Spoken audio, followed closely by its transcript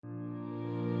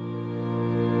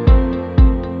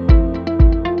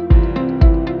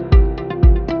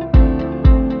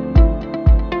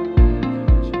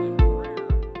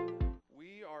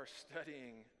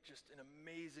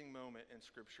moment in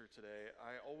Scripture today.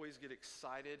 I always get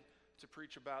excited to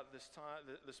preach about this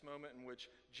moment in which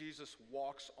Jesus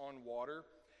walks on water.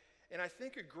 And I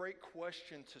think a great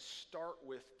question to start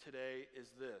with today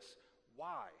is this: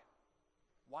 why?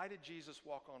 Why did Jesus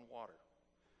walk on water?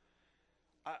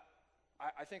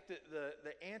 I think that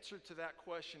the answer to that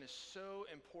question is so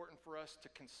important for us to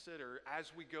consider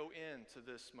as we go into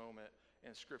this moment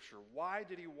in Scripture. Why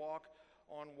did he walk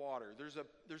on water? There's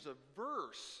a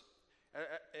verse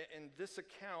in this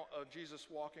account of Jesus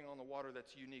walking on the water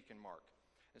that's unique in Mark.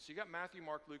 And so you got Matthew,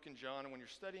 Mark, Luke, and John, and when you're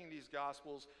studying these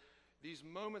Gospels, these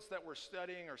moments that we're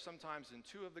studying are sometimes in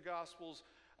two of the Gospels.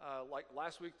 Like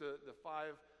last week, the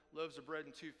 5 loaves of bread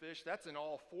and 2 fish, that's in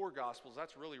all 4 Gospels.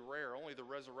 That's really rare. Only the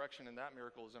resurrection in that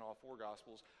miracle is in all 4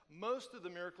 Gospels. Most of the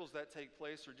miracles that take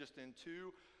place are just in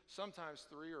 2, sometimes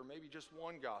 3, or maybe just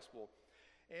 1 Gospel.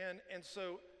 And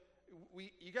so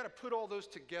you got to put all those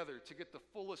together to get the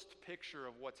fullest picture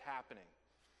of what's happening.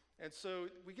 And so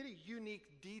we get a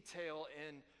unique detail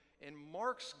in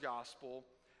Mark's Gospel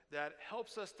that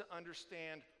helps us to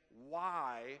understand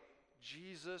why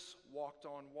Jesus walked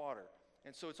on water.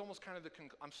 And so it's almost kind of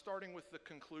I'm starting with the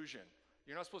conclusion.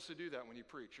 You're not supposed to do that when you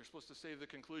preach. You're supposed to save the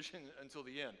conclusion until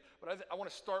the end. But I want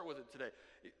to start with it today.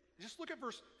 Just look at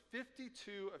verse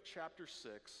 52 of chapter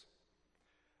 6.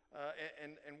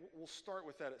 And we'll start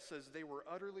with that. It says, they were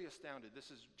utterly astounded. This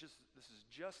is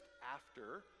just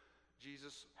after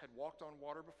Jesus had walked on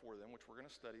water before them, which we're going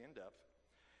to study in depth.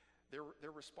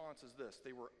 Their response is this: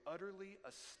 they were utterly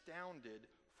astounded,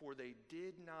 for they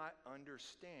did not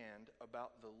understand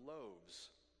about the loaves,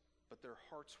 but their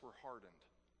hearts were hardened.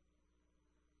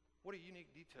 What a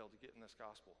unique detail to get in this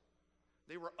gospel.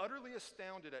 They were utterly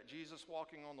astounded at Jesus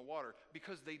walking on the water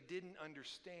because they didn't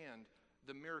understand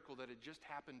the miracle that had just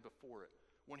happened before it.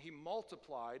 When he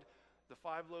multiplied the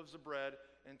 5 loaves of bread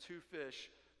and 2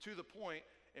 fish to the point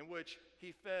in which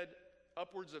he fed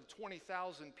upwards of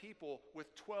 20,000 people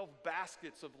with 12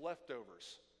 baskets of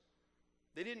leftovers.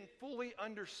 They didn't fully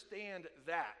understand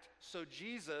that. So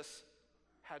Jesus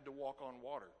had to walk on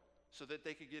water so that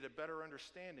they could get a better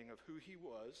understanding of who he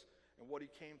was and what he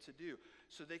came to do.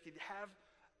 So they could have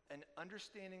an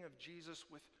understanding of Jesus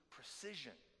with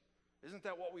precision. Isn't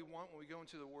that what we want when we go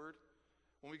into the Word?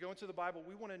 When we go into the Bible,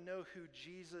 we want to know who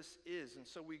Jesus is. And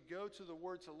so we go to the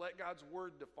Word to let God's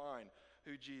Word define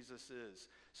who Jesus is.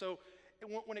 So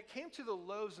when it came to the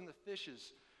loaves and the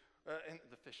fishes,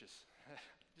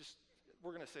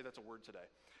 we're going to say that's a word today.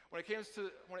 When it came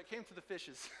to the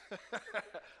fishes,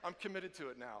 I'm committed to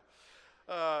it now.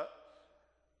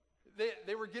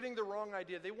 They were getting the wrong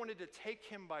idea. They wanted to take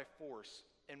him by force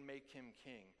and make him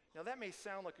king. Now that may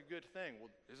sound like a good thing.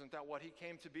 Well, isn't that what he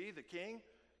came to be, the king?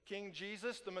 King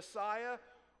Jesus, the Messiah,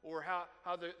 or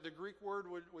how the Greek word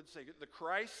would say, the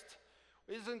Christ?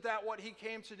 Isn't that what he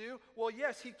came to do? Well,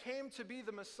 yes, he came to be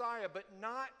the Messiah, but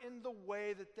not in the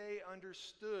way that they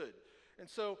understood. And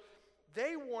so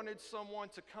they wanted someone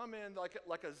to come in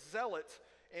like a zealot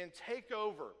and take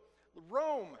over.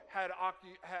 Rome had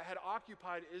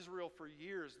occupied Israel for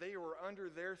years. They were under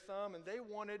their thumb, and they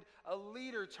wanted a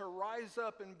leader to rise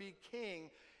up and be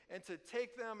king and to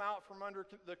take them out from under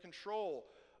the control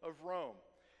of Rome.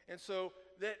 And so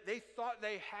they thought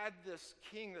they had this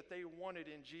king that they wanted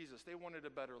in Jesus. They wanted a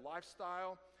better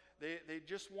lifestyle. They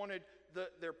just wanted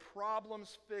their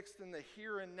problems fixed in the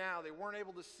here and now. They weren't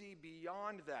able to see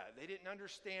beyond that. They didn't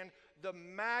understand the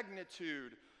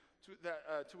magnitude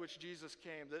to which Jesus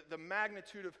came, the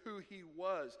magnitude of who he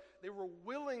was. They were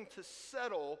willing to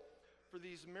settle for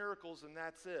these miracles, and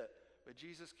that's it. But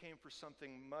Jesus came for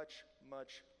something much,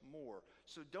 much more.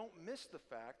 So don't miss the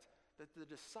fact that the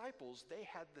disciples, they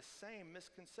had the same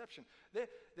misconception.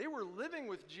 They were living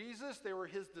with Jesus. They were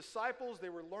his disciples. They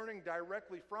were learning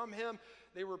directly from him.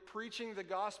 They were preaching the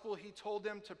gospel he told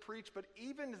them to preach, but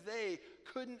even they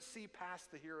couldn't see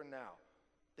past the here and now.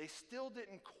 They still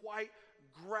didn't quite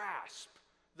grasp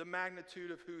the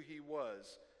magnitude of who he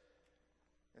was.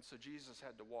 And so Jesus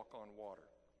had to walk on water.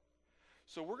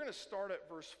 So we're going to start at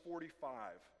verse 45.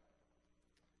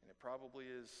 And it probably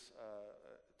is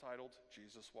titled,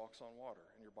 Jesus Walks on Water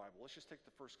in your Bible. Let's just take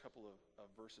the first couple of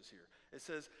verses here. It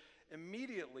says,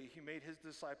 immediately he made his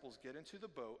disciples get into the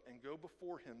boat and go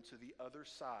before him to the other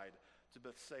side, to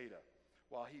Bethsaida,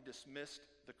 while he dismissed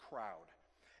the crowd.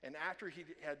 And after he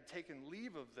had taken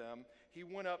leave of them, he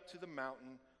went up to the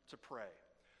mountain to pray.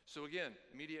 So again,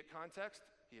 immediate context,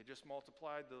 he had just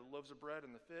multiplied the loaves of bread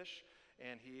and the fish,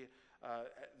 and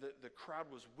the crowd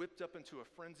was whipped up into a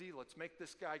frenzy. Let's make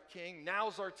this guy king.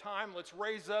 Now's our time. Let's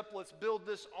raise up. Let's build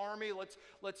this army.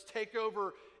 Let's take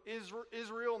over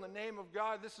Israel in the name of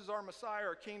God. This is our Messiah,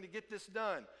 our king, to get this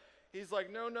done. He's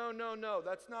like, no, no, no, no,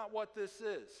 that's not what this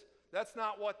is. That's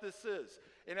not what this is.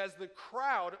 And as the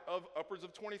crowd of upwards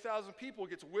of 20,000 people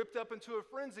gets whipped up into a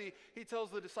frenzy, he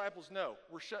tells the disciples, no,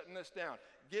 we're shutting this down.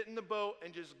 Get in the boat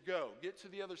and just go. Get to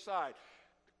the other side.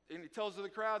 And he tells the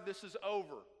crowd, this is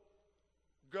over.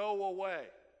 Go away.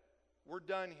 We're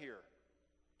done here.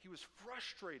 He was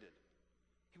frustrated.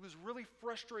 He was really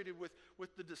frustrated with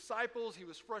the disciples. He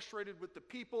was frustrated with the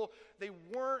people. They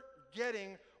weren't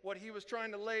getting what he was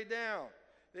trying to lay down.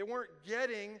 They weren't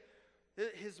getting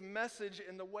his message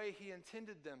in the way he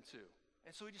intended them to.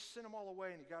 And so he just sent them all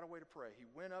away, and he got away to pray. He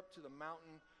went up to the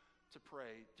mountain to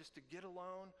pray, just to get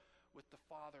alone with the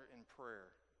Father in prayer.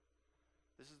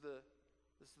 This is the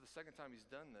second time he's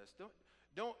done this.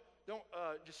 Don't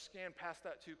just scan past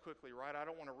that too quickly, right? I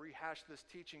don't want to rehash this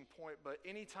teaching point, but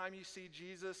anytime you see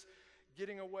Jesus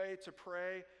getting away to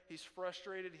pray, he's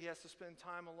frustrated, he has to spend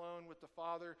time alone with the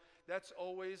Father, that's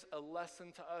always a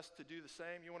lesson to us to do the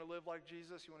same. You want to live like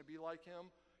Jesus? You want to be like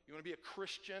him? You want to be a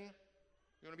Christian?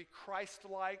 You want to be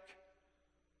Christ-like?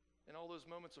 In all those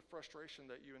moments of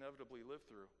frustration that you inevitably live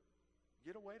through,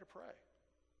 get away to pray.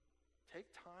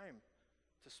 Take time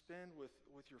to spend with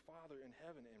your Father in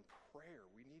heaven in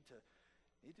prayer. We need to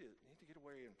get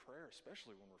away in prayer,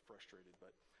 especially when we're frustrated.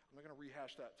 But I'm not going to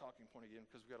rehash that talking point again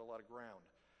because we've got a lot of ground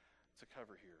to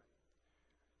cover here.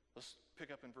 Let's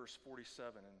pick up in verse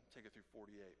 47 and take it through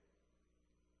 48.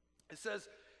 It says,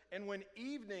 "And when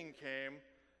evening came,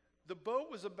 the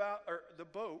boat was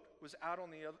out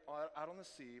on the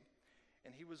sea,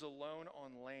 and he was alone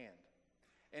on land.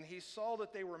 And he saw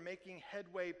that they were making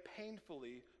headway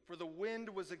painfully, for the wind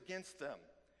was against them.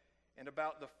 And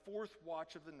about the fourth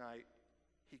watch of the night,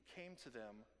 he came to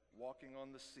them walking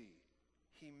on the sea.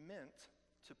 He meant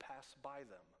to pass by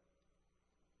them."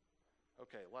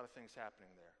 Okay, a lot of things happening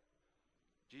there.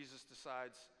 Jesus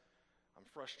decides, I'm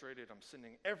frustrated, I'm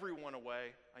sending everyone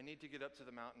away. I need to get up to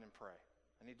the mountain and pray.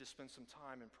 I need to spend some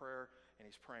time in prayer, and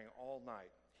he's praying all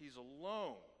night. He's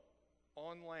alone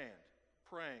on land,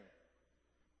 praying.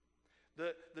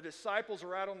 The disciples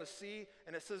are out on the sea,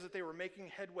 and it says that they were making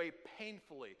headway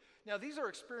painfully. Now, these are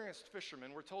experienced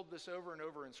fishermen. We're told this over and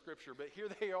over in Scripture, but here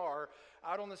they are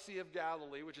out on the Sea of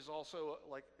Galilee, which is also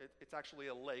it's actually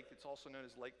a lake. It's also known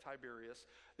as Lake Tiberias.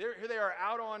 Here they are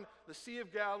out on the Sea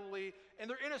of Galilee, and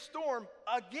they're in a storm.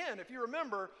 Again, if you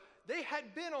remember, they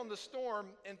had been on the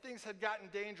storm, and things had gotten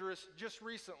dangerous just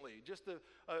recently, just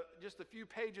a few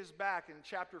pages back in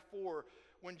chapter 4,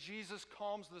 when Jesus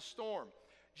calms the storm.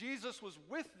 Jesus was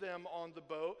with them on the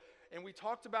boat, and we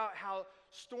talked about how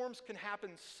storms can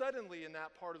happen suddenly in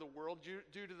that part of the world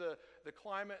due to the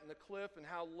climate and the cliff and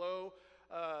how low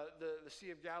the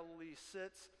Sea of Galilee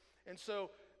sits. And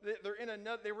so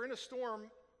they were in a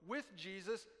storm with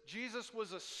Jesus. Jesus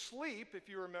was asleep, if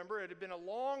you remember. It had been a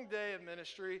long day of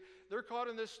ministry. They're caught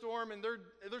in this storm, and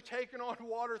they're taking on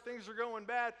water. Things are going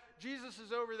bad. Jesus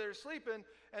is over there sleeping,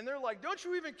 and they're like, "Don't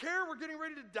you even care? We're getting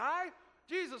ready to die.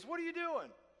 Jesus, what are you doing?"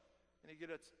 And he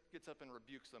gets up and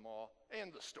rebukes them all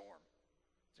and the storm.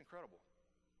 It's incredible.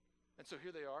 And so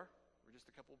here they are. We're just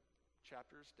a couple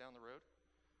chapters down the road.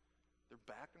 They're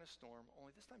back in a storm,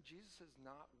 only this time Jesus is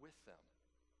not with them.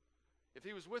 If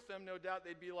he was with them, no doubt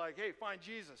they'd be like, "Hey, find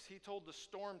Jesus. He told the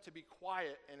storm to be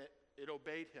quiet, and it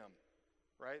obeyed him."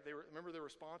 Right? Remember their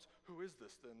response? "Who is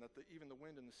this then, that even the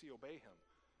wind and the sea obey him?"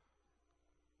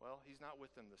 Well, he's not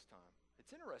with them this time.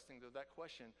 It's interesting, though, that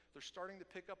question, they're starting to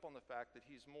pick up on the fact that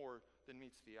he's more than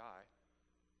meets the eye.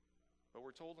 But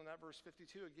we're told in that verse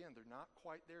 52, again, they're not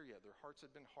quite there yet. Their hearts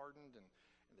have been hardened, and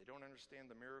they don't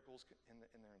understand the miracles in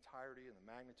their entirety and the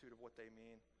magnitude of what they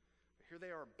mean. But here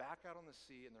they are back out on the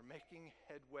sea, and they're making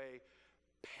headway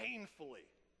painfully.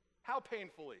 How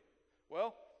painfully?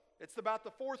 Well, it's about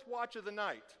the fourth watch of the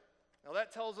night. Now,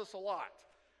 that tells us a lot.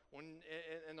 When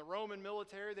in the Roman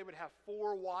military, they would have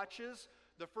 4 watches.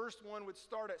 The first one would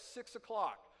start at 6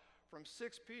 o'clock. From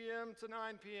 6 p.m. to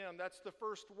 9 p.m., that's the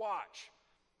first watch.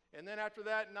 And then after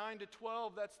that, 9 to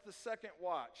 12, that's the second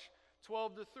watch.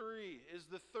 12 to 3 is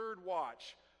the third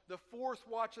watch. The fourth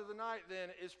watch of the night, then,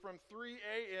 is from 3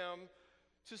 a.m.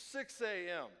 to 6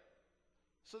 a.m.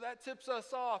 So that tips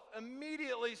us off.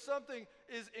 Immediately, something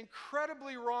is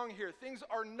incredibly wrong here. Things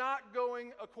are not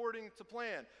going according to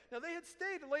plan. Now, they had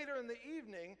stayed later in the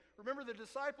evening. Remember the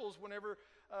disciples, whenever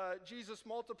Jesus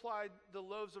multiplied the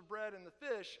loaves of bread and the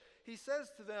fish, he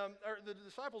says to them, or the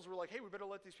disciples were like, "Hey, we better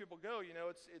let these people go. You know,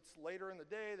 it's later in the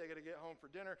day. They got to get home for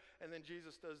dinner." And then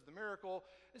Jesus does the miracle.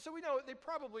 And so we know they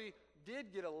probably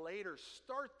did get a later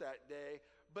start that day,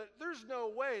 but there's no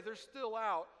way they're still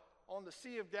out on the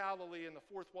Sea of Galilee in the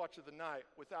fourth watch of the night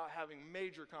without having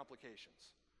major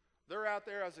complications. They're out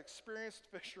there as experienced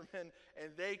fishermen,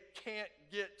 and they can't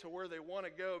get to where they want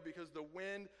to go because the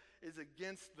wind is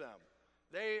against them.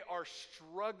 They are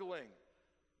struggling.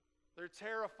 They're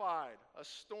terrified. A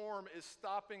storm is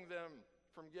stopping them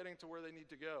from getting to where they need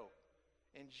to go.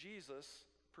 And Jesus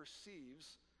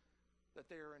perceives that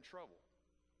they are in trouble.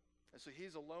 And so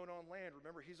he's alone on land.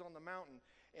 Remember, he's on the mountain.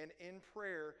 And in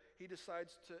prayer, he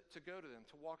decides to go to them,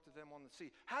 to walk to them on the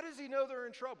sea. How does he know they're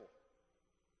in trouble?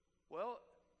 Well,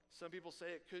 some people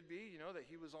say it could be, that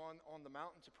he was on the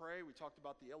mountain to pray. We talked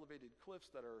about the elevated cliffs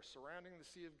that are surrounding the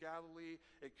Sea of Galilee.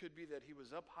 It could be that he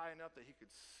was up high enough that he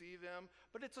could see them.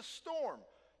 But it's a storm.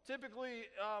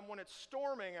 Typically, when it's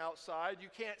storming outside,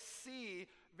 you can't see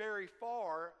very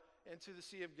far into the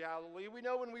Sea of Galilee. We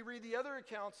know when we read the other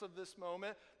accounts of this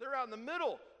moment, they're out in the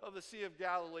middle of the Sea of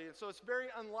Galilee. And so it's very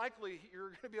unlikely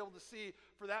you're going to be able to see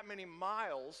for that many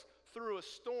miles through a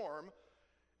storm.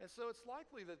 And so it's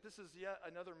likely that this is yet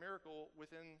another miracle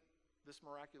within this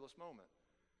miraculous moment.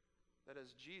 That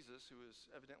as Jesus, who is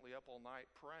evidently up all night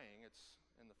praying, it's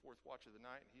in the fourth watch of the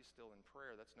night, and he's still in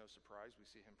prayer. That's no surprise. We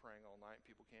see him praying all night.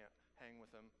 People can't hang with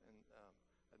him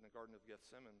in the Garden of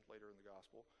Gethsemane later in the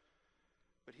gospel.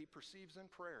 But he perceives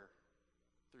in prayer,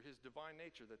 through his divine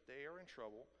nature, that they are in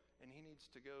trouble, and he needs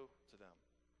to go to them.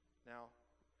 Now,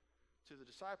 to the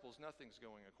disciples, nothing's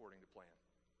going according to plan.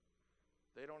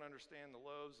 They don't understand the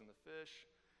loaves and the fish.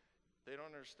 They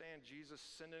don't understand Jesus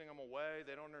sending them away.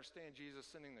 They don't understand Jesus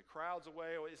sending the crowds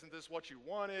away. Oh, isn't this what you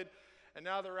wanted? And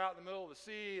now they're out in the middle of the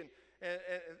sea,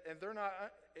 and they're not.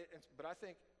 But I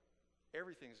think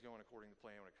everything's going according to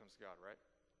plan when it comes to God, right?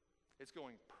 It's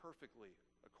going perfectly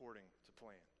according to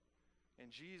plan.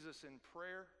 And Jesus in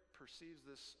prayer perceives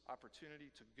this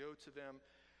opportunity to go to them.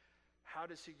 How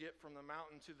does he get from the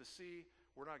mountain to the sea?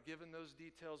 We're not given those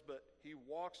details, but he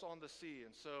walks on the sea.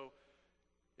 And so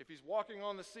if he's walking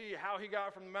on the sea, how he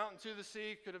got from the mountain to the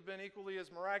sea could have been equally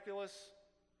as miraculous.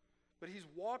 But he's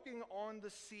walking on the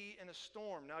sea in a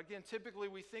storm. Now again, typically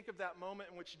we think of that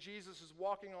moment in which Jesus is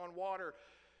walking on water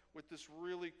with this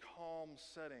really calm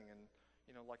setting and,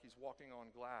 like he's walking on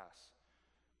glass.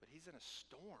 But he's in a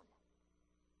storm.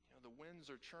 The winds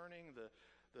are churning, the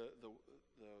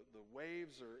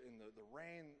waves are in the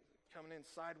rain coming in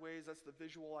sideways. That's the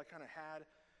visual I kind of had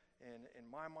in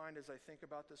my mind as I think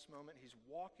about this moment. He's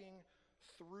walking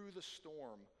through the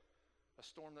storm, a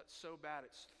storm that's so bad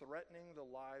it's threatening the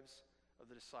lives of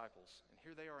the disciples. And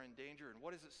here they are in danger. And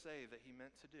what does it say that he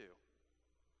meant to do?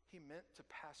 He meant to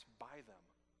pass by them.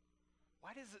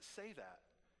 Why does it say that?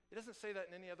 It doesn't say that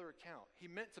in any other account. He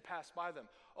meant to pass by them.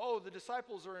 Oh, the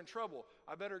disciples are in trouble.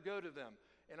 I better go to them.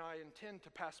 And I intend to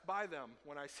pass by them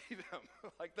when I see them.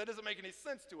 Like, that doesn't make any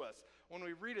sense to us when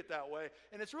we read it that way.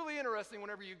 And it's really interesting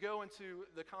whenever you go into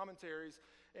the commentaries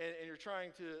and you're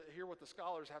trying to hear what the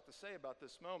scholars have to say about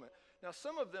this moment. Now,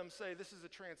 some of them say this is a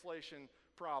translation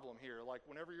problem here. Like,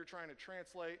 whenever you're trying to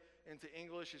translate into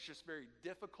English, it's just very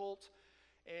difficult.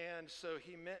 And so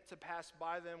he meant to pass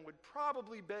by them would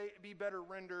probably be better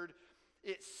rendered.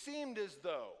 It seemed as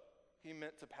though he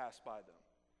meant to pass by them.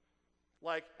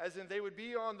 Like, as in they would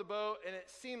be on the boat, and it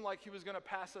seemed like he was going to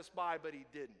pass us by, but he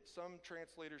didn't. Some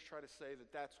translators try to say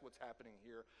that that's what's happening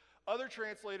here. Other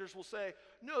translators will say,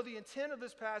 no, the intent of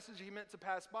this passage, he meant to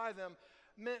pass by them,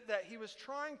 meant that he was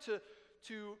trying to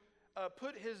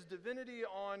put his divinity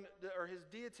on, or his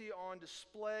deity on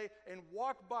display and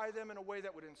walk by them in a way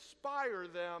that would inspire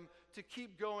them to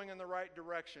keep going in the right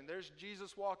direction. There's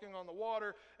Jesus walking on the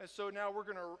water, and so now we're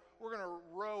gonna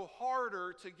row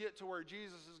harder to get to where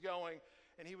Jesus is going,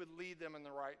 and he would lead them in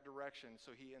the right direction.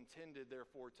 So he intended,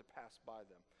 therefore, to pass by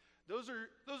them. Those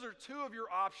are two of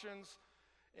your options,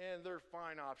 and they're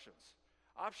fine options.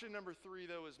 Option number 3,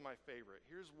 though, is my favorite.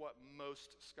 Here's what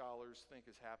most scholars think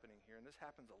is happening here, and this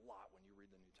happens a lot when you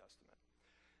read the New Testament.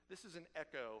 This is an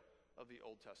echo of the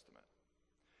Old Testament.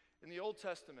 In the Old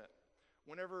Testament,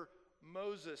 whenever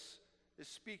Moses is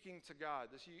speaking to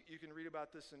God, you can read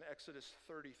about this in Exodus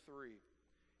 33.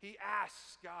 He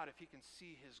asks God if he can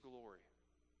see his glory.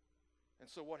 And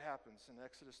so what happens in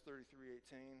Exodus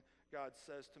 33:18? God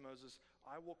says to Moses,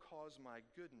 I will cause my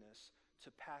goodness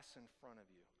to pass in front of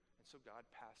you. And so God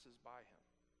passes by him.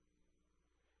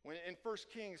 When in 1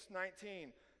 Kings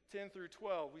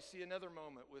 19:10-12, we see another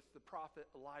moment with the prophet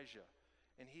Elijah.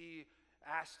 And he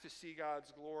asks to see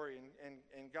God's glory.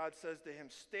 And God says to him,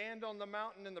 stand on the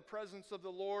mountain in the presence of the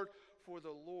Lord, for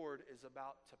the Lord is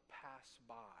about to pass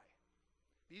by.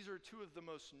 These are two of the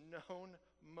most known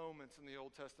moments in the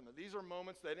Old Testament. These are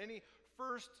moments that any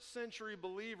first century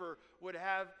believer would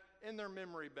have in their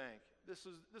memory bank. This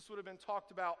would have been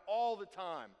talked about all the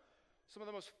time. Some of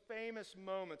the most famous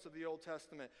moments of the Old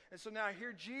Testament. And so now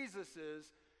here Jesus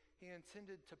is. he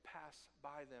intended to pass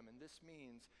by them, and this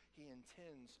means he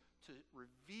intends to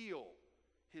reveal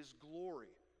his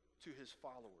glory to his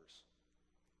followers.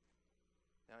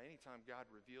 Now, anytime God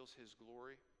reveals his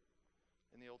glory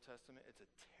in the Old Testament, it's a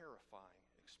terrifying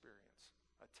experience.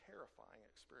 A terrifying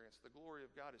experience. The glory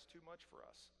of God is too much for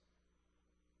us.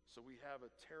 So we have a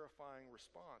terrifying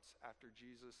response after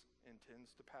Jesus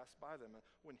intends to pass by them.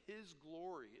 When his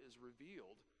glory is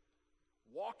revealed,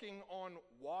 walking on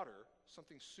water,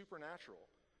 something supernatural,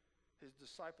 his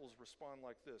disciples respond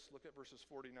like this. Look at verses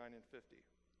 49 and 50.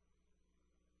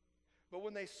 But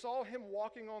when they saw him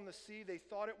walking on the sea, they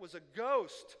thought it was a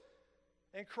ghost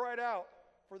and cried out,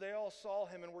 for they all saw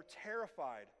him and were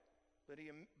terrified.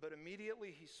 But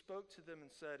immediately he spoke to them and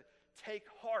said, "Take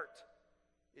heart,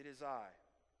 it is I.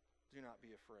 Do not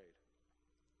be afraid."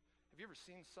 Have you ever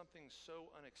seen something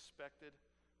so unexpected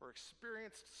or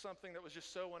experienced something that was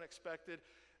just so unexpected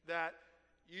that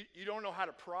you don't know how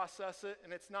to process it,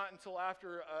 and it's not until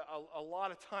after a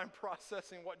lot of time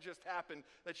processing what just happened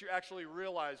that you actually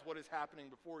realize what is happening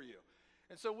before you?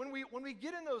 And so when we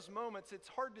get in those moments, it's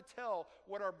hard to tell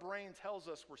what our brain tells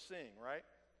us we're seeing, right?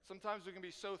 Sometimes we can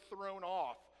be so thrown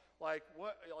off, like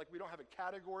we don't have a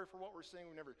category for what we're seeing.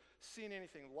 We've never seen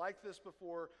anything like this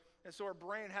before, and so our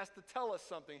brain has to tell us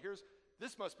something.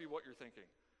 This must be what you're thinking.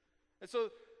 And so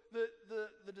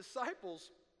the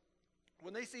disciples,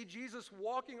 when they see Jesus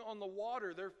walking on the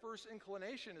water, their first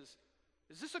inclination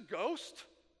is this a ghost?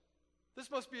 This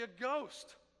must be a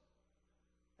ghost.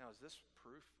 Now, is this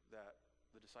proof that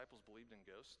the disciples believed in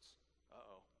ghosts?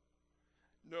 Uh-oh.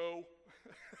 No.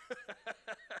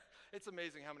 It's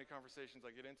amazing how many conversations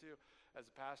I get into as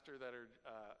a pastor that are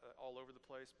all over the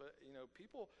place. But,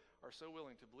 people are so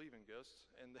willing to believe in ghosts,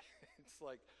 and it's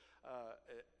like,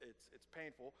 it's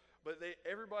painful. But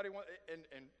everybody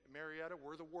and Marietta,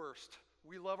 we're the worst.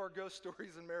 We love our ghost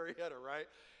stories in Marietta, right?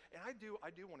 And I do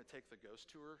want to take the ghost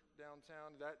tour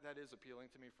downtown. That is appealing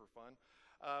to me for fun.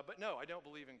 But no, I don't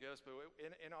believe in ghosts. But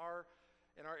in our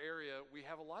area, we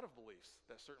have a lot of beliefs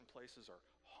that certain places are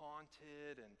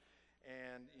haunted,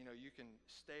 and you can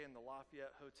stay in the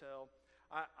Lafayette Hotel.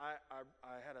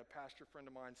 I had a pastor friend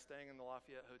of mine staying in the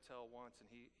Lafayette Hotel once, and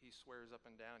he swears up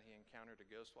and down he encountered a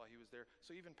ghost while he was there.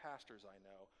 So even pastors I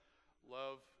know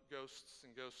love ghosts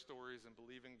and ghost stories and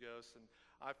believe in ghosts. And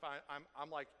I find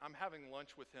I'm having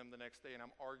lunch with him the next day, and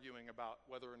I'm arguing about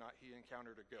whether or not he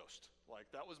encountered a ghost. Like,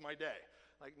 that was my day.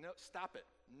 Like, no, stop it.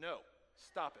 No,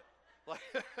 stop it. Like,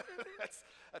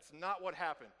 that's not what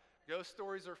happened. Ghost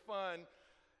stories are fun,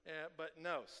 but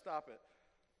no, stop it.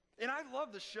 And I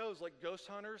love the shows like Ghost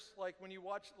Hunters, like when you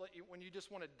watch, when you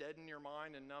just want to deaden your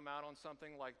mind and numb out on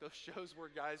something, like those shows where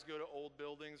guys go to old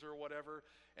buildings or whatever,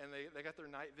 and they got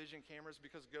their night vision cameras,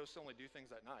 because ghosts only do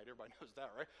things at night. Everybody knows that,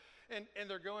 right? And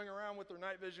they're going around with their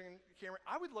night vision camera.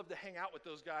 I would love to hang out with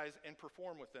those guys and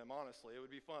perform with them, honestly. It would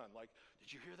be fun. Like,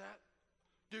 did you hear that?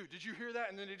 Dude, did you hear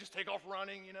that? And then they just take off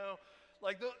running,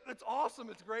 Like, it's awesome.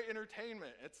 It's great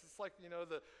entertainment. It's like,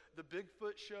 the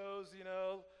Bigfoot shows,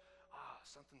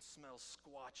 something smells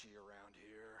squatchy around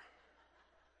here.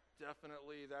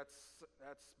 Definitely, that's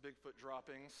Bigfoot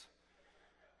droppings.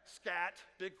 Scat,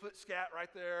 Bigfoot scat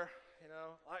right there.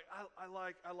 I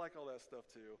like all that stuff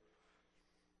too.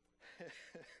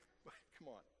 But come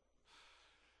on.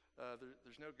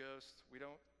 There's no ghosts.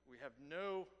 We have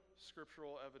no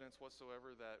scriptural evidence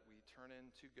whatsoever that we turn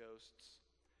into ghosts.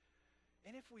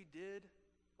 And if we did,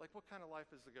 like, what kind of life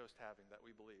is the ghost having that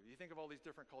we believe? You think of all these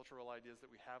different cultural ideas that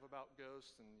we have about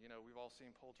ghosts, and we've all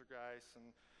seen Poltergeists and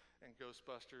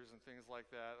Ghostbusters and things like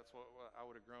that. That's what I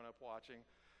would have grown up watching.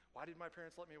 Why did my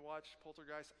parents let me watch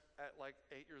Poltergeist at like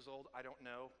 8 years old? I don't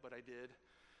know, but I did.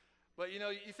 But you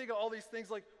think of all these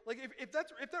things like if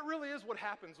that really is what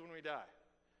happens when we die,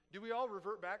 do we all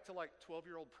revert back to like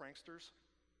 12-year-old pranksters?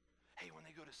 Hey, when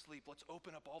they go to sleep, let's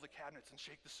open up all the cabinets and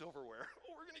shake the silverware.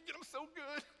 Oh, we're gonna get them so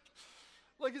good.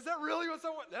 Like, is that really what's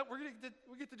on?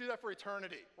 We get to do that for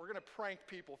eternity. We're gonna prank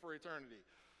people for eternity.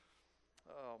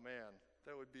 Oh man,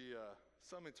 that would be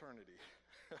some eternity.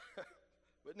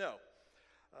 But no,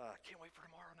 can't wait for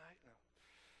tomorrow night. No,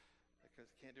 because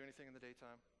can't do anything in the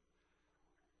daytime.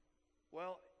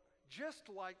 Well, just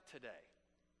like today,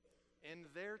 in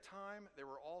their time, there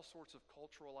were all sorts of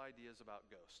cultural ideas about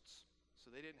ghosts. So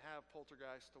they didn't have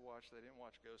Poltergeist to watch. They didn't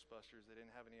watch Ghostbusters. They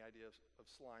didn't have any idea of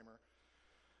Slimer.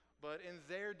 But in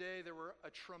their day, there were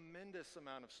a tremendous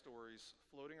amount of stories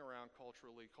floating around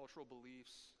culturally, cultural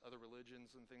beliefs, other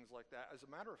religions, and things like that. As a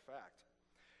matter of fact,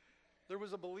 there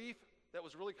was a belief that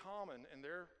was really common in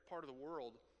their part of the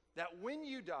world that when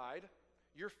you died,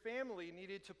 your family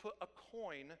needed to put a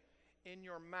coin in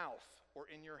your mouth or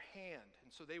in your hand.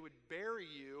 And so they would bury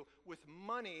you with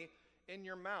money in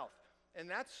your mouth. And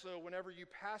that's so whenever you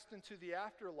passed into the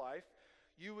afterlife,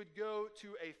 you would go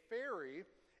to a ferry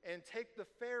and take the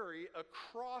ferry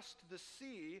across the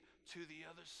sea to the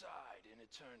other side in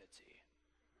eternity.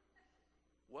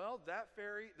 Well, that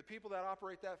ferry, the people that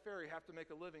operate that ferry have to make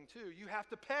a living too. You have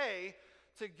to pay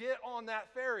to get on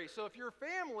that ferry. So if your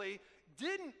family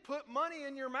didn't put money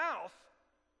in your mouth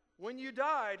when you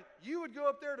died, you would go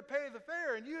up there to pay the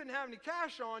fare and you didn't have any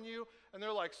cash on you. And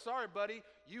they're like, sorry, buddy,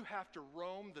 you have to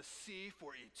roam the sea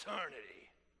for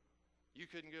eternity. You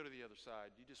couldn't go to the other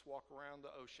side. You just walk around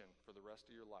the ocean for the rest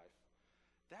of your life.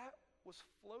 That was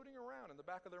floating around in the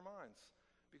back of their minds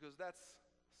because that's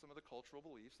some of the cultural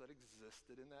beliefs that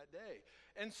existed in that day.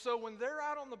 And so when they're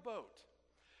out on the boat,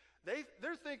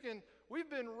 they're thinking, we've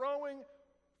been rowing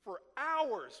for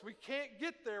hours. We can't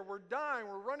get there. We're dying.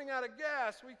 We're running out of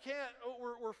gas.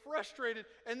 We're frustrated.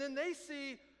 And then they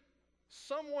see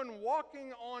someone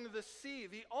walking on the sea.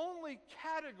 The only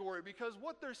category, because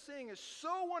what they're seeing is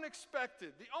so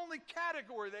unexpected, the only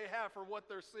category they have for what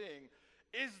they're seeing,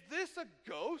 is this a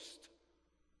ghost?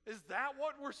 Is that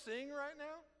what we're seeing right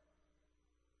now?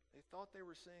 They thought they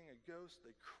were seeing a ghost.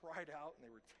 They cried out and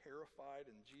they were terrified,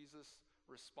 and Jesus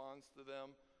responds to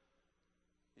them.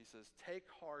 He says, take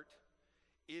heart,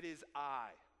 it is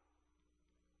I.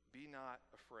 Be not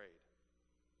afraid.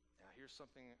 Now here's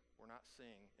something we're not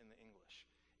seeing in the English.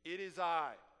 It is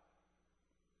I.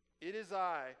 It is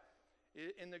I.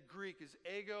 In the Greek is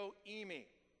ego eimi.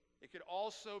 It could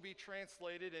also be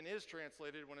translated, and is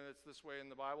translated when it's this way in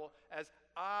the Bible, as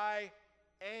I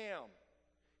am.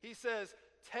 He says,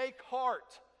 take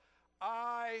heart,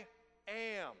 I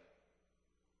am.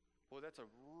 Well, that's a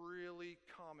really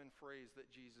common phrase that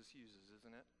Jesus uses,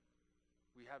 isn't it?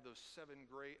 We have those 7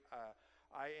 great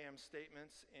I am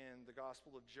statements in the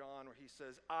Gospel of John where he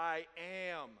says, I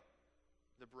am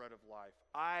the bread of life.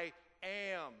 I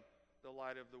am the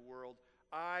light of the world.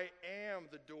 I am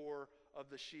the door of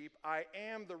the sheep. I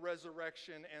am the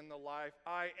resurrection and the life.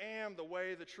 I am the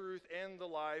way, the truth, and the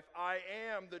life. I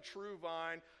am the true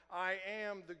vine. I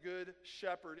am the good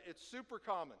shepherd. It's super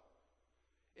common.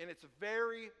 And it's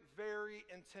very, very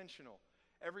intentional.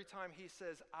 Every time he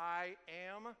says, I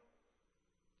am,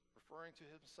 referring to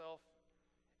himself,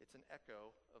 it's an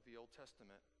echo of the Old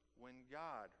Testament when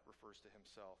God refers to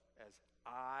himself as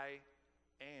I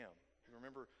am. You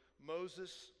remember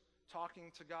Moses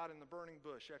talking to God in the burning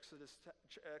bush, Exodus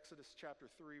chapter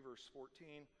 3, verse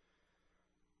 14.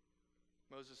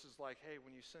 Moses is like, hey,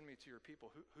 when you send me to your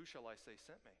people, who shall I say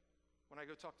sent me? When I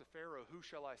go talk to Pharaoh, who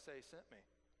shall I say sent me?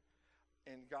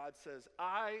 And God says,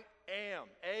 I am,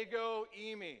 ego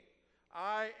eimi.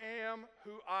 I am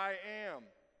who I am.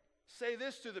 Say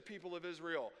this to the people of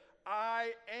Israel,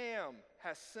 I am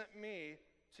has sent me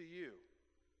to you.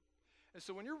 And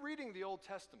so when you're reading the Old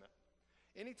Testament,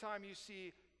 anytime you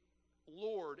see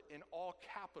Lord in all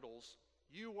capitals,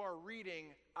 you are reading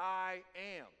I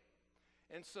am.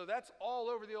 And so that's all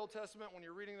over the Old Testament when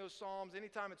you're reading those Psalms.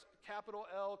 Anytime it's capital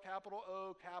L, capital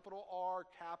O, capital R,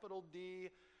 capital D,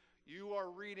 you are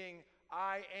reading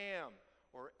I am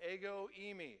or ego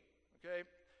eimi. Okay?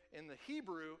 In the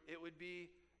Hebrew, it would be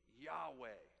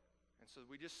Yahweh. And so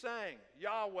we just sang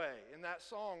Yahweh in that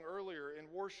song earlier in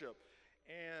worship.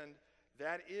 And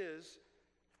that is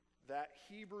that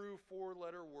Hebrew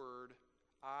 4-letter word,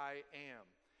 I am.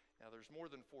 Now there's more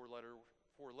than four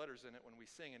letters in it when we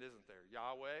sing it, isn't there?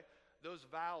 Yahweh. Those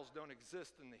vowels don't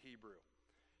exist in the Hebrew.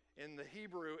 In the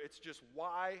Hebrew, it's just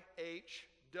YHWH.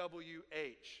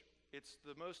 It's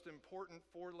the most important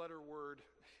 4-letter word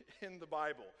in the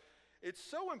Bible. It's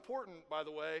so important, by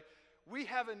the way, we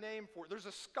have a name for it. There's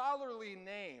a scholarly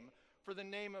name for the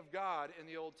name of God in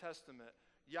the Old Testament,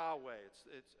 Yahweh.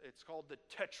 It's called the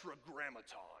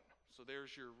Tetragrammaton. So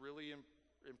there's your really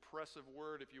impressive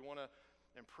word. If you want to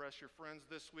impress your friends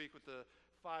this week with the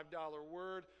 $5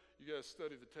 word, you got to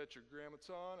study the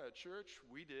Tetragrammaton at church.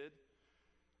 We did.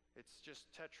 It's just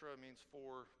tetra means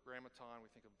 4, grammaton, we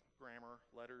think of grammar,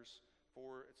 letters.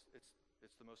 4,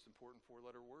 it's the most important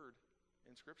 4-letter word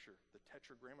in Scripture. The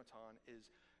Tetragrammaton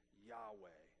is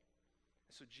Yahweh.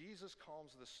 And so Jesus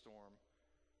calms the storm.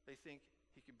 They think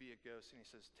he could be a ghost, and he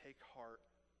says, take heart,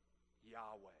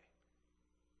 Yahweh.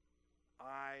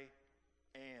 I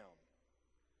am.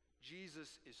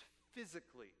 Jesus is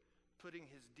physically putting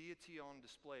his deity on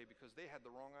display because they had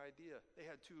the wrong idea. They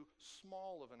had too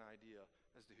small of an idea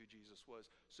as to who Jesus was.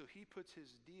 So he puts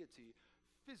his deity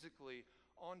physically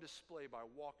on display by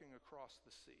walking across the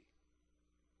sea.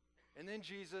 And then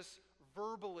Jesus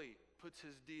verbally puts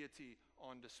his deity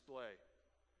on display.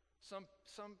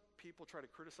 Some people try to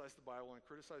criticize the Bible and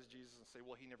criticize Jesus and say,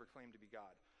 well, he never claimed to be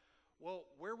God. Well,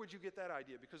 where would you get that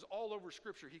idea? Because all over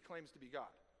Scripture, he claims to be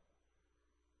God.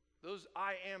 Those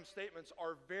I am statements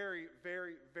are very,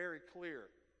 very, very clear.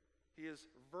 He is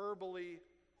verbally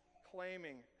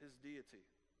claiming his deity.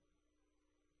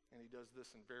 And he does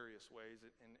this in various ways,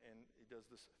 and he does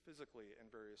this physically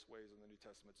in various ways in the New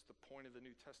Testament. It's the point of the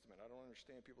New Testament. I don't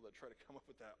understand people that try to come up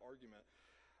with that argument.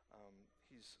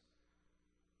 He's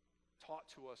taught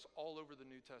to us all over the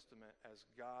New Testament as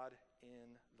God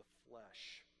in the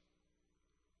flesh.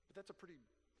 But that's a pretty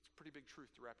big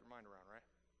truth to wrap your mind around, right?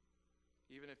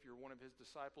 Even if you're one of his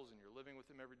disciples and you're living with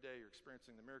him every day, you're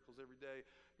experiencing the miracles every day,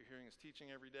 you're hearing his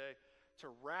teaching every day,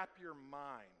 to wrap your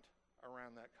mind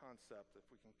around that concept, if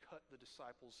we can cut the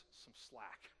disciples some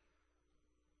slack,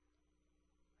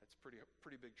 that's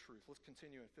pretty big truth. Let's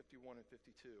continue in 51 and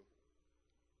 52.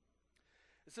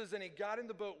 It says, and he got in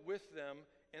the boat with them,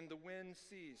 and the wind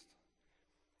ceased.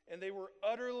 And they were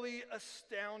utterly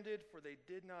astounded, for they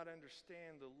did not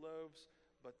understand the loaves,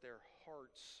 but their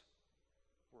hearts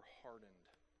were hardened.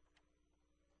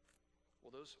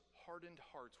 Well, those hardened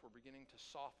hearts were beginning to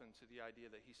soften to the idea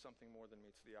that he's something more than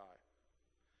meets the eye.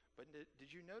 But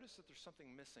did you notice that there's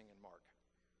something missing in Mark?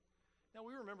 Now,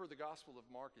 we remember the Gospel of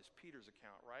Mark is Peter's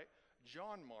account, right?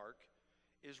 John Mark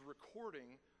is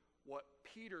recording what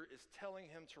Peter is telling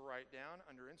him to write down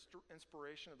under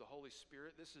inspiration of the Holy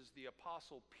Spirit. This is the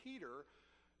Apostle Peter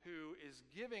who is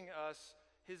giving us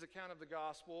his account of the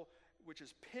gospel, which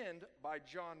is penned by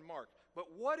John Mark.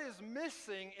 But what is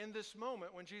missing in this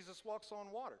moment when Jesus walks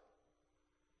on water?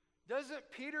 Doesn't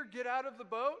Peter get out of the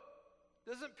boat?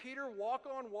 Doesn't Peter walk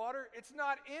on water? It's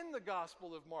not in the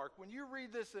Gospel of Mark. When you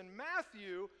read this in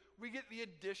Matthew, we get the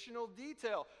additional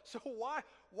detail. So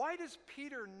why does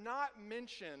Peter not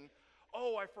mention,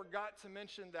 oh, I forgot to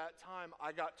mention that time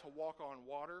I got to walk on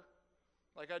water?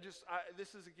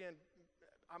 This is, again,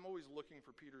 I'm always looking for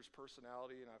Peter's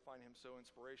personality, and I find him so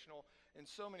inspirational in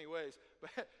so many ways.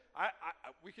 But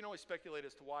we can only speculate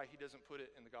as to why he doesn't put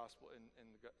it in the Gospel,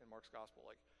 in Mark's Gospel.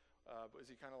 Is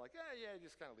he kind of like,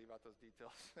 just kind of leave out those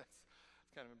details?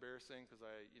 It's kind of embarrassing because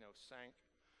I sank.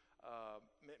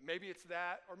 Maybe it's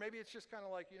that, or maybe it's just kind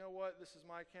of like, you know what, this is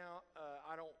my account.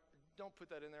 Don't put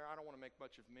that in there. I don't want to make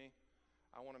much of me.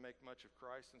 I want to make much of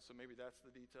Christ, and so maybe that's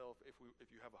the detail. If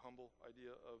you have a humble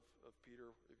idea of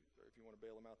Peter, if you want to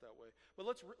bail him out that way. But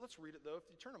let's read it though. If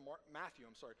you turn to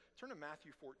turn to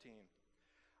Matthew 14.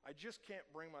 I just can't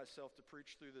bring myself to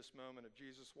preach through this moment of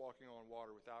Jesus walking on water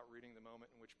without reading the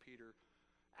moment in which Peter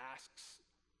asks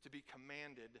to be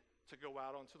commanded to go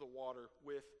out onto the water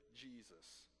with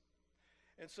Jesus.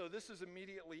 And so this is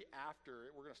immediately after,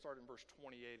 we're going to start in verse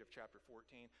 28 of chapter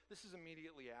 14. This is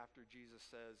immediately after Jesus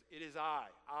says, it is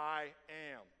I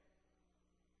am.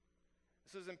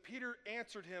 It says, and Peter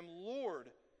answered him, Lord,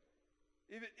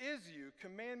 if it is you,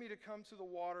 command me to come to the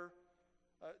water.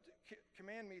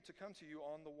 Command me to come to you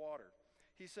on the water.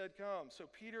 He said, come. So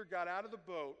Peter got out of the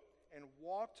boat and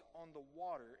walked on the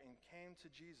water and came to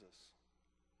Jesus.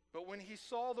 But when he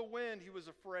saw the wind, he was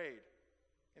afraid,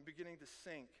 and beginning to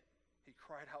sink, he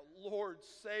cried out, Lord,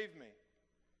 save me.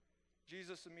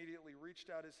 Jesus immediately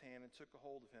reached out his hand and took a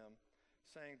hold of him,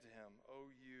 saying to him, O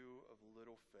you of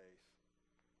little faith,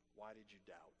 why did you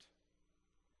doubt?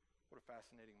 What a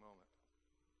fascinating moment.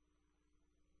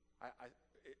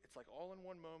 It's like all in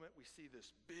one moment we see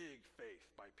this big faith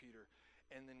by Peter,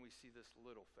 and then we see this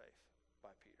little faith by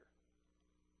Peter.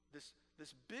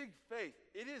 This big faith,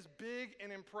 it is big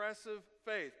and impressive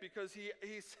faith, because he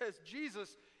says,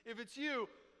 Jesus, if it's you,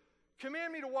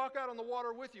 command me to walk out on the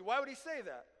water with you. Why would he say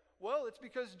that? Well, it's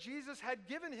because Jesus had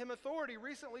given him authority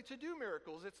recently to do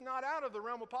miracles. It's not out of the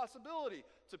realm of possibility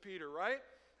to Peter, right?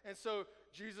 And so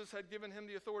Jesus had given him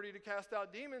the authority to cast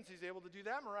out demons. He's able to do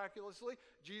that miraculously.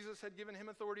 Jesus had given him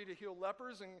authority to heal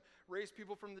lepers and raise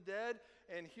people from the dead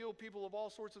and heal people of all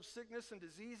sorts of sickness and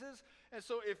diseases. And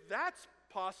so if that's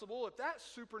possible, if that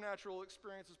supernatural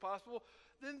experience is possible,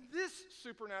 then this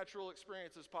supernatural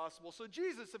experience is possible. So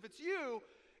Jesus, if it's you,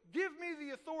 give me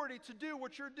the authority to do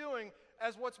what you're doing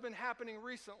as what's been happening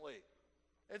recently.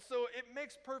 And so it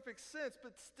makes perfect sense,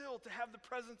 but still to have the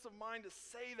presence of mind to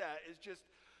say that is just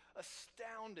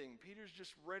astounding. Peter's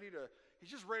just ready to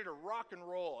rock and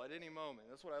roll at any moment.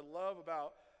 That's what I love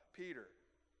about Peter.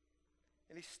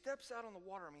 And he steps out on the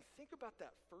water. I mean, think about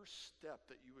that first step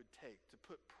that you would take to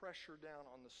put pressure down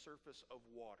on the surface of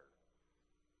water.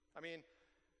 I mean,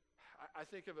 I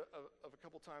think of a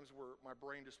couple times where my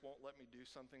brain just won't let me do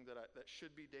something that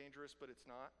should be dangerous, but it's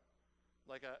not.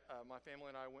 Like my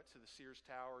family and I went to the Sears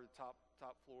Tower, the top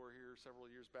floor here several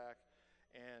years back,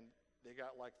 and they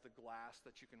got like the glass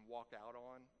that you can walk out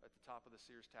on at the top of the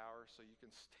Sears Tower, so you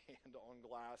can stand on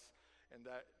glass, and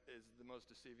that is the most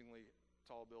deceivingly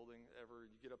tall building ever.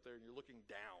 You get up there and you're looking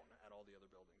down at all the other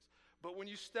buildings. But when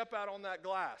you step out on that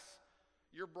glass,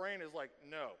 your brain is like,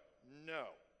 no,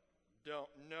 don't,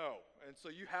 no. And so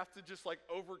you have to just like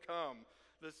overcome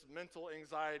this mental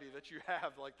anxiety that you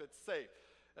have, like that's safe.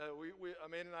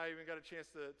 Amanda and I even got a chance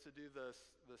to do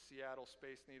the Seattle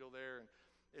Space Needle there, and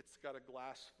it's got a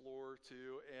glass floor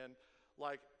too. And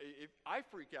like, I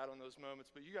freak out on those moments,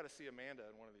 but you got to see Amanda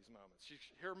in one of these moments.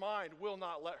 Her mind will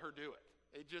not let her do it.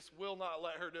 It just will not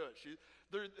let her do it.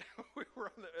 We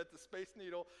were at the Space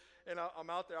Needle, and I'm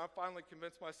out there. I finally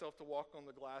convinced myself to walk on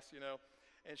the glass,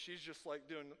 and she's just like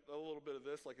doing a little bit of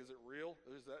this, like, is it real?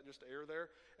 Is that just air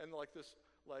there? And like this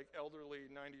like elderly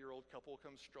 90-year-old couple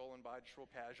comes strolling by just real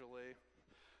casually.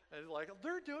 And it's like,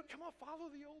 they're doing, come on,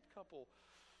 follow the old couple.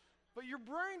 But your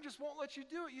brain just won't let you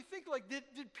do it. You think like, did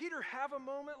Peter have a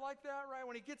moment like that, right?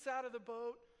 When he gets out of the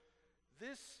boat,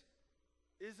 this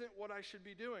isn't what I should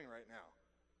be doing right now.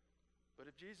 But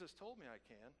if Jesus told me I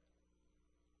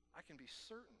can be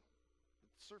certain that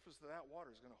the surface of that water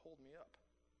is going to hold me up.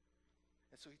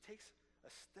 And so he takes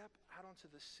a step out onto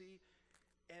the sea,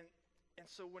 and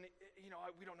so when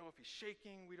we don't know if he's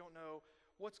shaking, we don't know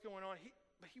what's going on.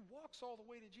 But he walks all the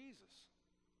way to Jesus.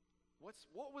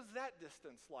 What was that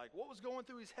distance like? What was going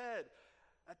through his head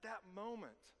at that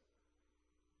moment?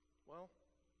 Well,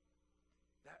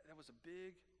 that was a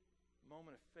big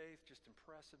moment of faith, just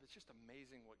impressive. It's just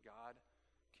amazing what God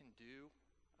can do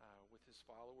with his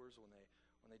followers when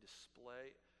they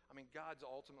display. I mean, God's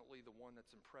ultimately the one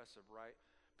that's impressive, right?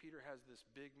 Peter has this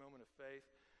big moment of faith,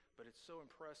 but it's so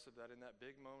impressive that in that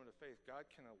big moment of faith, God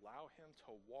can allow him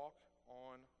to walk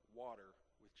on water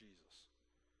with Jesus.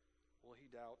 Well, he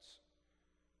doubts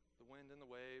the wind and the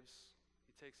waves.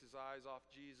 He takes his eyes off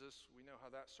Jesus. We know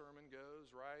how that sermon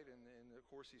goes, right? And of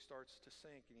course, he starts to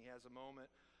sink, and he has a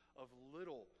moment of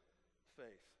little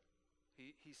faith.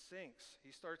 He sinks.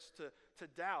 He starts to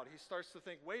doubt. He starts to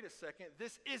think, wait a second,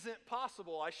 this isn't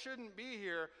possible. I shouldn't be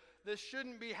here. This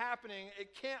shouldn't be happening.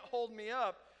 It can't hold me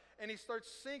up. And he starts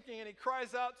sinking, and he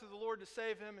cries out to the Lord to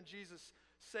save him, and Jesus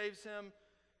saves him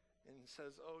and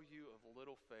says, oh, you of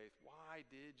little faith, why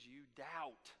did you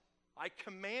doubt? I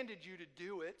commanded you to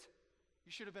do it.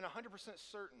 You should have been 100%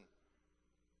 certain.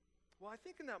 Well, I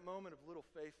think in that moment of little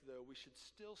faith, though, we should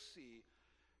still see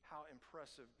how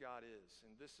impressive God is.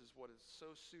 And this is what is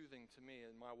so soothing to me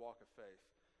in my walk of faith.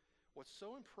 What's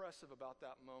so impressive about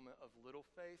that moment of little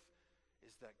faith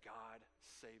is that God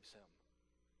saves him.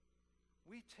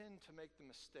 We tend to make the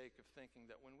mistake of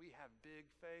thinking that when we have big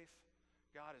faith,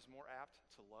 God is more apt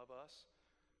to love us.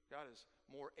 God is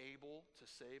more able to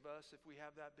save us if we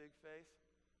have that big faith.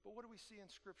 But what do we see in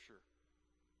Scripture?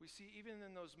 We see even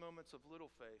in those moments of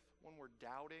little faith, when we're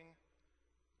doubting,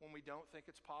 when we don't think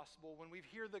it's possible, when we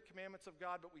hear the commandments of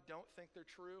God but we don't think they're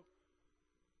true.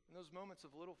 In those moments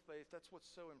of little faith, that's what's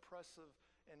so impressive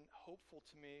and hopeful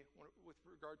to me with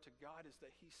regard to God, is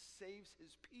that he saves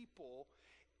his people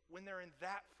when they're in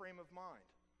that frame of mind.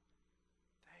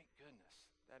 Thank goodness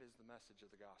that is the message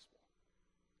of the gospel.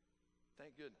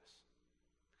 Thank goodness.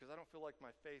 Because I don't feel like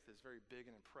my faith is very big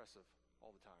and impressive all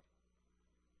the time.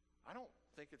 I don't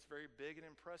think it's very big and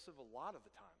impressive a lot of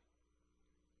the time.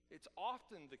 It's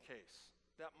often the case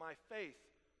that my faith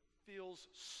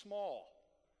feels small.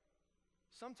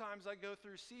 Sometimes I go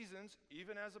through seasons,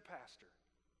 even as a pastor,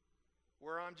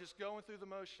 where I'm just going through the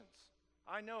motions.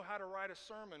 I know how to write a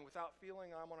sermon without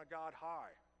feeling I'm on a God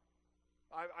high.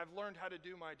 I've learned how to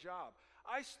do my job.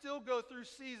 I still go through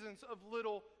seasons of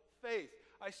little faith.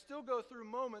 I still go through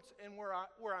moments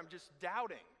where I'm just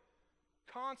doubting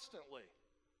constantly.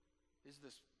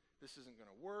 This isn't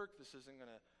going to work. This isn't going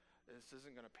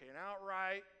to pan out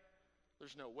right.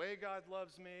 There's no way God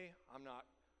loves me. I'm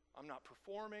not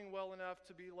performing well enough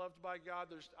to be loved by God.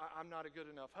 I'm not a good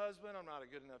enough husband. I'm not a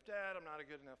good enough dad. I'm not a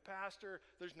good enough pastor.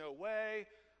 There's no way.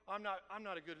 I'm not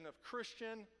a good enough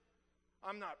Christian.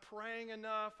 I'm not praying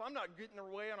enough. I'm not getting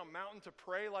away on a mountain to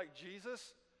pray like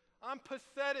Jesus. I'm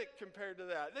pathetic compared to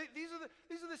that. These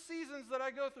are the seasons that I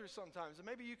go through sometimes, and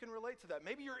maybe you can relate to that.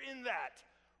 Maybe you're in that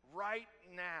right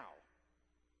now.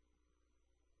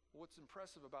 What's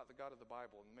impressive about the God of the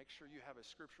Bible, and make sure you have a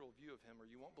scriptural view of him or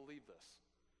you won't believe this,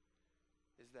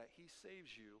 is that he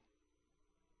saves you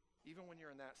even when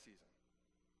you're in that season.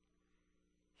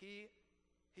 He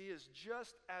is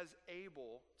just as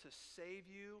able to save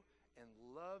you and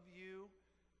love you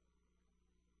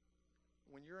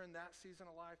when you're in that season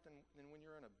of life than when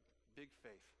you're in a big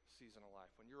faith season of life,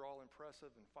 when you're all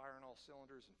impressive and firing all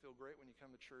cylinders and feel great when you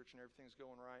come to church and everything's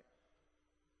going right.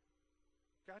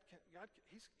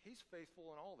 He's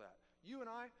faithful in all that. You and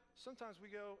I, sometimes we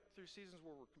go through seasons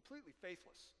where we're completely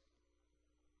faithless.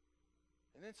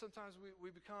 And then sometimes we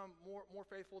become more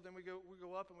faithful, then we go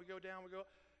up and we go down,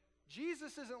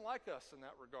 Jesus isn't like us in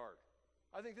that regard.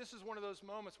 I think this is one of those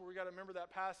moments where we got to remember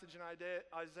that passage in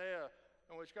Isaiah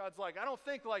in which God's like, I don't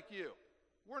think like you.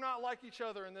 We're not like each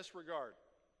other in this regard.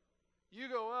 You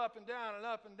go up and down and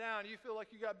up and down. You feel like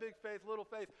you got big faith, little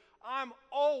faith. I'm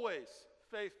always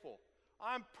faithful.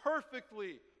 I'm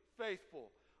perfectly faithful.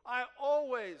 I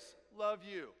always love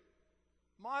you.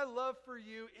 My love for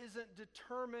you isn't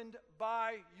determined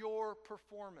by your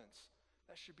performance.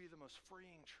 That should be the most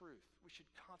freeing truth. We should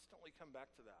constantly come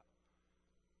back to that.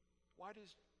 Why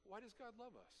does God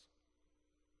love us?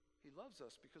 He loves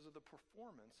us because of the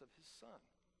performance of his Son.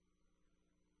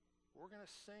 We're going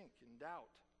to sink in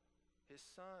doubt. His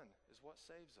Son is what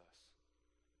saves us.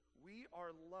 We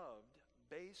are loved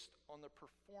based on the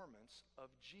performance of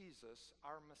Jesus,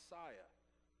 our Messiah.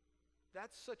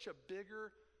 That's such a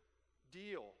bigger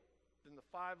deal than the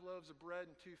 5 loaves of bread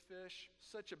and 2 fish,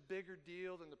 such a bigger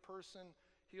deal than the person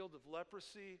healed of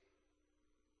leprosy.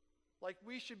 Like,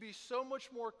 we should be so much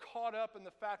more caught up in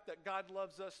the fact that God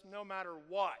loves us no matter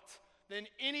what than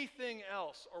anything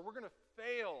else, or we're going to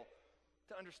fail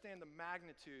to understand the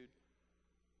magnitude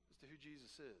as to who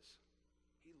Jesus is.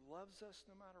 He loves us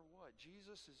no matter what.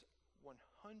 Jesus is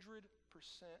 100%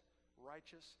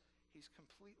 righteous. He's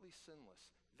completely sinless.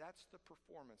 That's the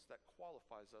performance that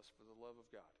qualifies us for the love of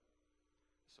God.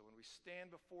 So when we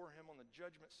stand before him on the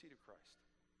judgment seat of Christ,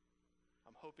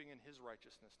 I'm hoping in his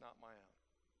righteousness, not my own.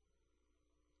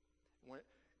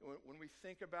 When we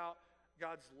think about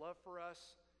God's love for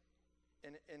us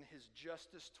and his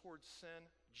justice towards sin,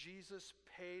 Jesus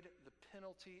paid the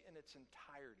penalty in its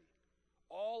entirety.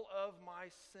 All of my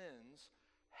sins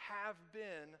have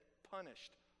been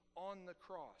punished on the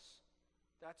cross.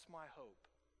 That's my hope.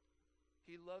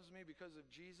 He loves me because of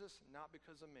Jesus, not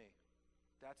because of me.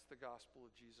 That's the gospel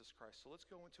of Jesus Christ. So let's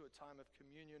go into a time of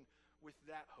communion with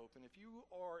that hope. And if you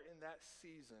are in that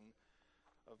season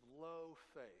of low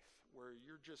faith, where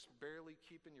you're just barely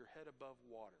keeping your head above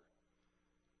water,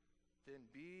 then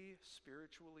be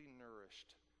spiritually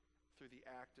nourished through the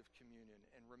act of communion.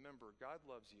 And remember, God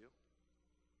loves you.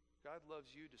 God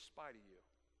loves you despite of you.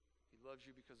 He loves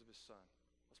you because of his Son.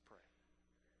 Let's pray.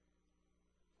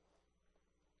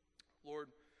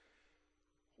 Lord,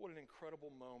 what an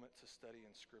incredible moment to study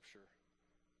in Scripture.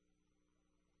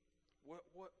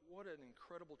 What an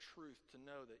incredible truth to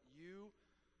know that you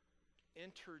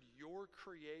entered your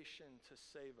creation to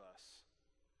save us.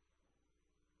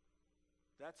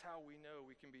 That's how we know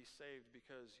we can be saved,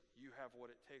 because you have what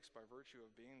it takes by virtue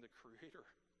of being the creator.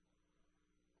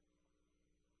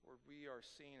 Lord, we are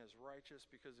seen as righteous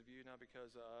because of you, not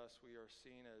because of us. We are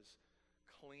seen as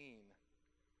clean.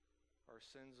 Our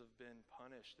sins have been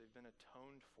punished. They've been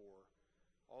atoned for.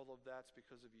 All of that's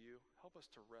because of you. Help us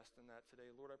to rest in that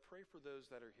today. Lord, I pray for those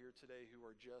that are here today who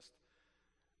are just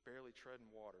barely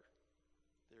treading water.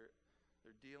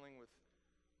 They're dealing with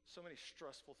so many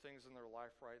stressful things in their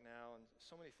life right now, and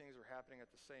so many things are happening at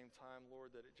the same time,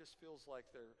 Lord, that it just feels like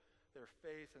their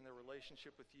faith and their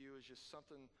relationship with you is just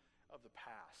something of the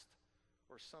past,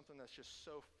 or something that's just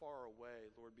so far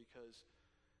away, Lord, because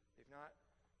they've not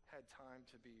had time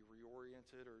to be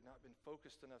reoriented, or not been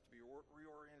focused enough to be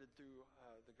reoriented through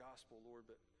the gospel, Lord.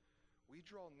 But we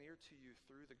draw near to you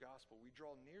through the gospel. We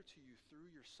draw near to you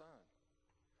through your Son.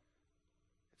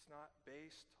 It's not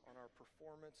based on our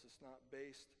performance. It's not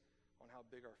based on how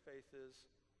big our faith is.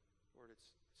 Lord,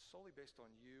 it's solely based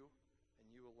on you and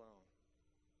you alone.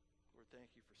 Lord,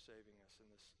 thank you for saving us in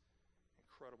this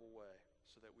incredible way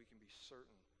so that we can be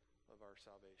certain of our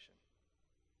salvation.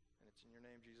 And it's in your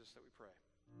name, Jesus, that we pray.